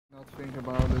think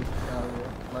about it.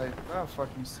 Yeah. Like, ah,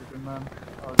 fucking stupid, man.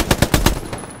 Oh,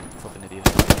 Fucking idiot.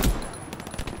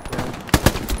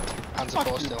 yeah. Hands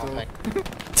are still on me.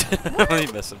 What are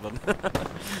you missing, man?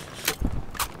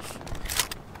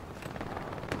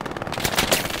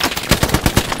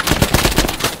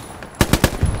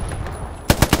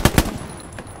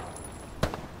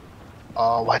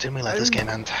 Oh, why didn't we let this game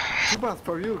end? Too bad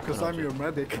for you, because I'm your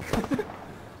medic.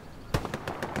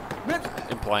 Man,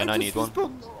 Implying I need one.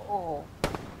 Oh.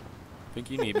 I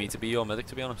think you need me to be your medic,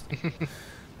 to be honest.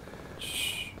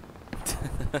 Shh.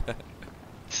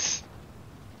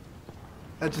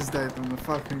 I just died on the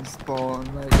fucking spawn,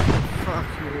 like, fuck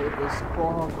you with the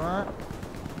spawn, man.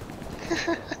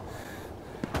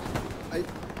 I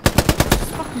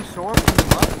just fucking show up in the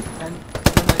map, and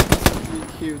then I instantly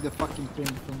hear the fucking ping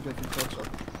from getting touched up.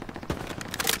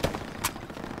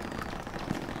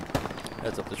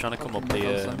 Heads up, they're trying to come up Fucking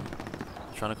the, awesome.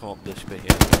 trying to come up this bit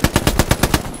here.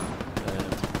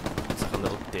 It's like a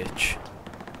little ditch,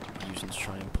 using to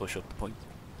try and push up the point.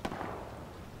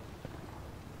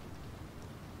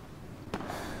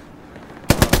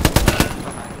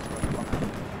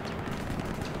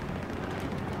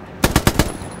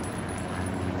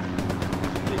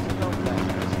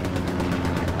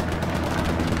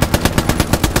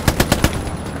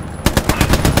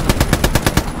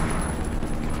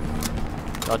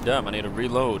 God damn, I need to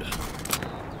reload. Only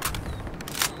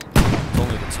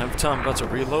the 10th time I got to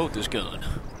reload this gun.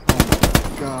 Oh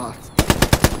my god.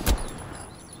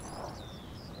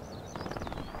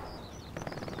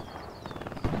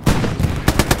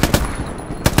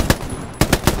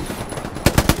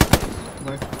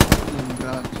 My fucking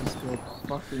gun just got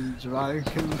fucking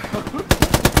dragging down.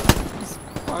 Just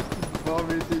fucking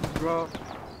vomiting, bro.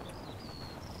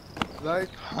 Like,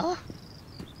 Huh?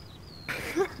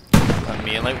 And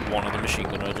me and like one of the machine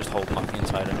gunner just holding back the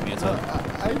entire enemy attack.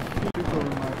 I feel people in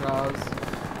my house.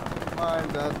 My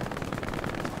dad.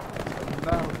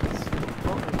 Now it's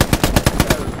fucking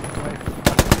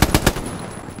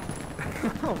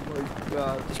oh my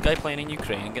god. This guy playing in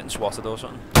Ukraine and getting swatted or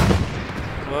something.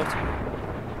 What?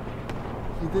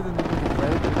 He didn't even play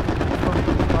it.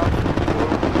 Fucking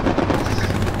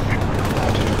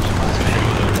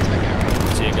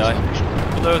See you, guy.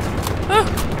 Reload. Ah!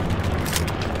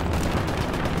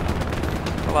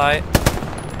 Alright.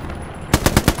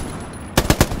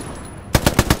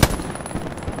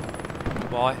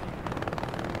 Why?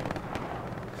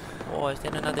 Oh, is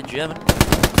there another German?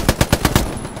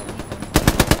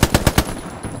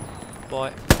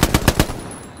 Why?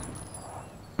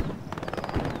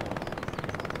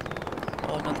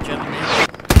 Oh, another German there.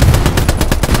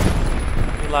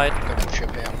 You lied. Got a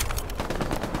ship here.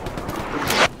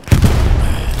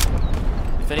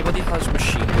 If anybody has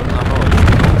machine gun ammo,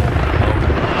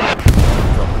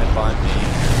 dropping it by me.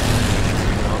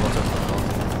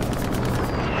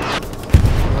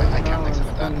 I can't mix it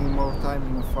with that. spending more time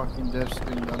in the fucking dash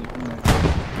screen than in the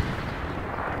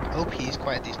OP is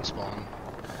quite a decent spawn.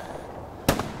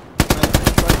 I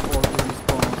tried all the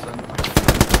spawns and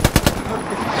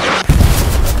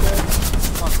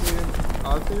fucking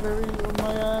artillery on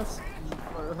my ass.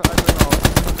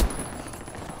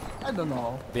 I don't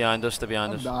know. Behind us, they're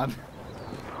behind I'm us. done.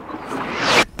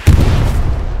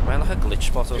 We're in like a glitch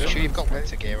spot or Make sure something. you've got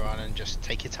winter gear on and just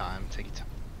take your time, take your time.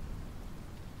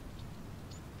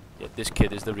 Yeah, this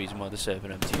kid is the reason why the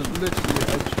server empty. But literally,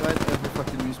 I tried every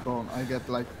fucking respawn. I get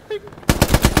like ping.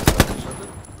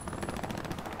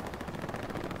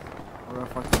 Or a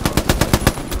fucking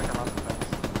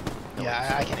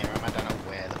Yeah, I can hear him. I don't know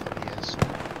where the fuck he is.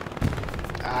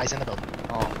 Ah, he's in the building.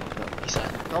 oh, okay. He's there.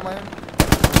 Come in.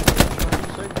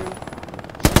 Thank you.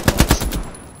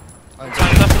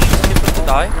 Time's up, she's skipping to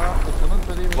die. Die.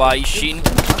 Why, he's cheating?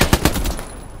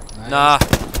 Nah,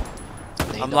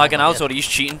 I'm lagging out or he's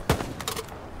cheating.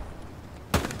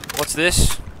 What's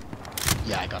this?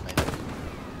 Yeah, I got it.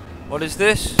 What is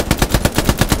this?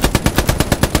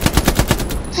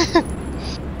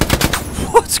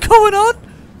 What's going on?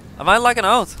 Am I lagging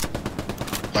out?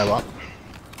 By what?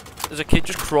 There's a kid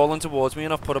just crawling towards me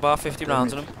and I've put about 50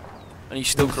 rounds on him. And he's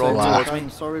still crawling Wow. towards me. I'm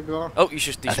sorry, bro. Oh, he's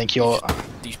just I think you're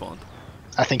despawned.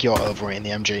 I think you're overrating the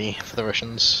MG for the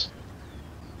Russians.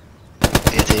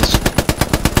 It is,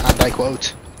 and I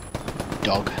quote,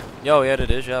 dog. Yo, yeah,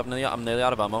 it is. Yeah, I'm nearly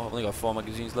out of ammo. I've only got 4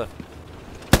 magazines left.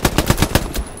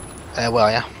 Well,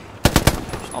 yeah.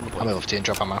 Just on the I'm point. over to you and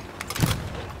drop ammo.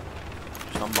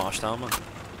 Just on Marshtown, man.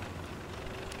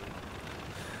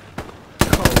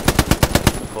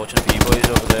 Unfortunate for you boys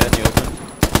over there in the open.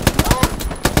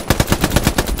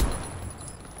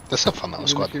 There's some fun, that You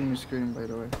was didn't squad. hear me scream, by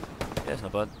the way. Yeah, it's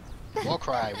not bad. War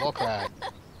cry, war cry.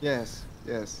 Yes,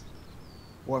 yes.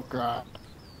 What crap?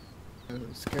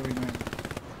 Scary man.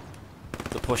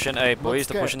 They're pushing. Hey boys,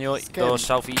 they're pushing your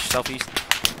southeast.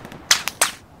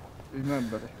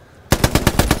 Remember.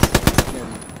 Scary.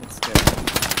 It's scary.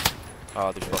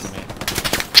 Oh, they've spotted me.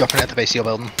 Dropping at the base of your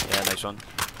building. Yeah, nice one.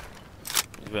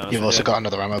 You've also got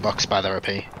another ammo box by their OP.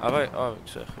 Have I? Oh,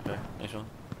 sick. Okay, nice one.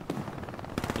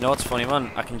 You know what's funny,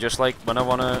 man? I can just like when I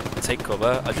wanna take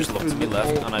cover, I just look to my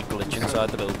left and I glitch inside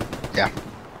the building. Yeah.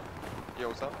 Yo,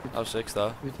 what's up? How sick's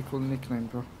that? Pretty cool nickname,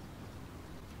 bro.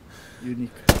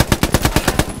 Unique.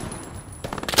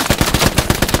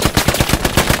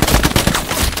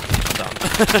 Damn.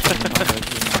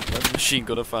 Machine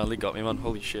gunner finally got me, man.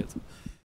 Holy shit.